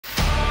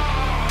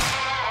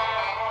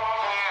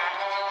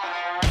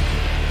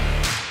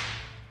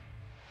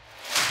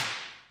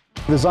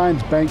The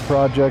Zions Bank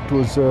project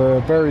was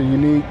a very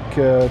unique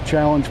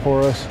challenge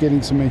for us,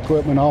 getting some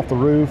equipment off the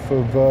roof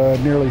of a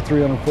nearly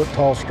 300-foot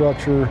tall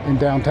structure in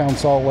downtown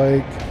Salt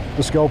Lake.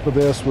 The scope of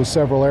this was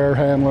several air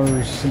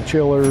handlers, some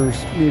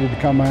chillers needed to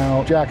come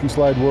out. Jack and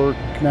slide work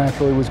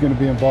naturally was going to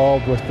be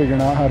involved with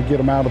figuring out how to get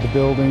them out of the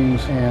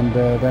buildings and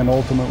then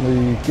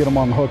ultimately get them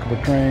on the hook of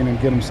a crane and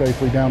get them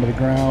safely down to the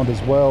ground,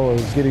 as well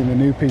as getting the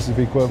new piece of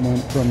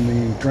equipment from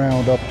the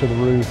ground up to the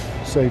roof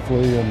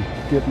safely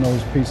and getting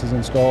those pieces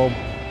installed.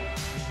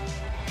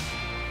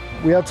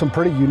 We had some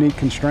pretty unique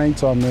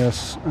constraints on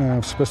this,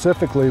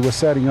 specifically with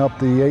setting up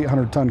the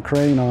 800-ton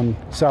crane on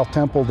South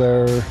Temple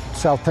there.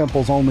 South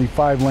Temple's only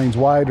 5 lanes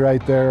wide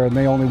right there, and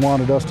they only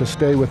wanted us to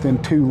stay within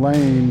 2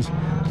 lanes,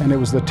 and it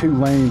was the 2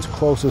 lanes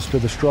closest to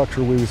the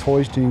structure we was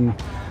hoisting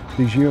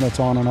these units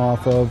on and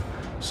off of.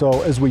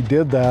 So as we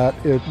did that,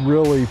 it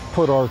really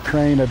put our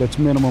crane at its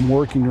minimum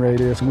working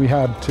radius, and we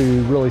had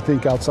to really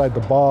think outside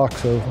the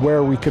box of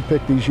where we could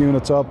pick these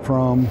units up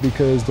from,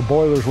 because the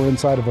boilers were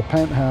inside of a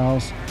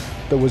penthouse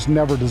that was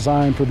never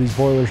designed for these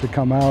boilers to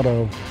come out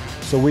of.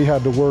 So we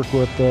had to work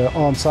with the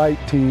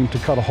on-site team to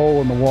cut a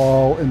hole in the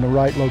wall in the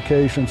right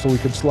location so we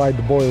could slide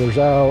the boilers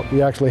out.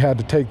 We actually had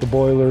to take the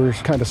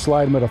boilers, kind of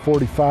slide them at a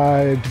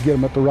 45 to get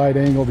them at the right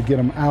angle to get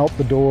them out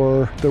the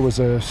door. There was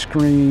a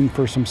screen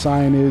for some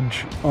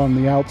signage on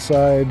the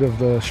outside of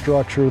the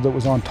structure that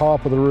was on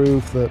top of the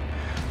roof that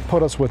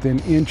put us within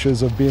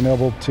inches of being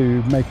able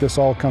to make this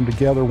all come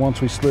together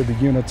once we slid the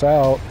units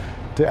out,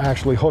 to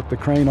actually hook the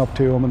crane up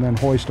to them and then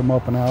hoist them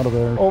up and out of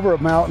there. Over at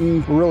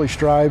Mountain, we really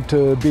strive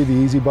to be the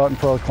easy button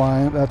for our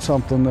client. That's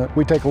something that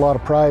we take a lot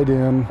of pride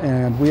in,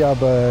 and we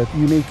have a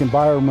unique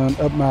environment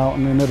at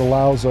Mountain, and it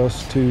allows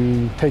us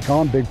to take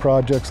on big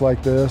projects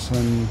like this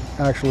and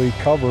actually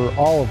cover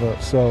all of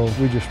it. So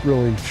we just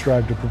really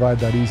strive to provide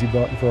that easy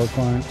button for our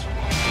clients.